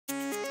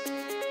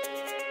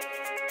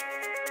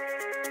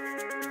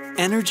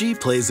Energy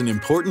plays an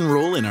important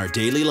role in our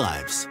daily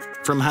lives,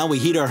 from how we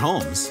heat our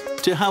homes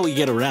to how we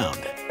get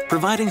around.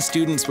 Providing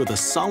students with a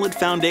solid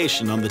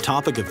foundation on the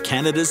topic of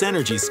Canada's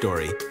energy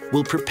story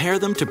will prepare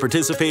them to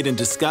participate in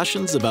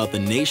discussions about the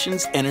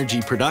nation's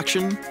energy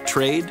production,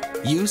 trade,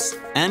 use,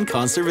 and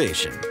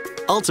conservation,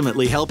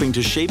 ultimately helping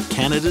to shape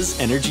Canada's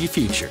energy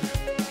future.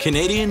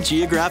 Canadian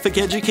Geographic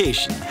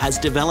Education has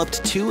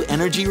developed 2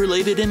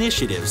 energy-related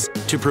initiatives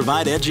to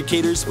provide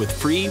educators with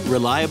free,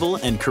 reliable,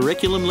 and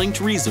curriculum-linked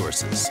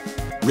resources,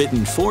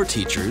 written for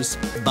teachers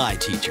by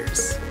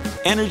teachers.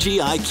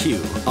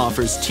 EnergyIQ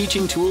offers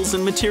teaching tools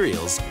and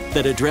materials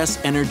that address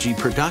energy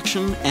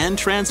production and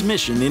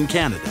transmission in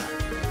Canada.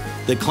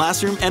 The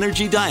Classroom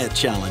Energy Diet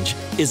Challenge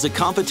is a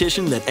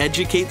competition that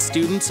educates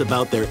students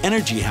about their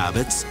energy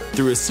habits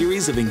through a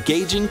series of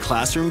engaging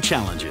classroom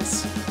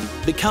challenges.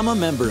 Become a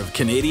member of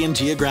Canadian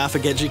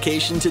Geographic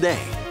Education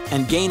today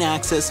and gain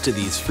access to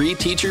these free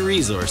teacher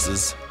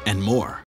resources and more.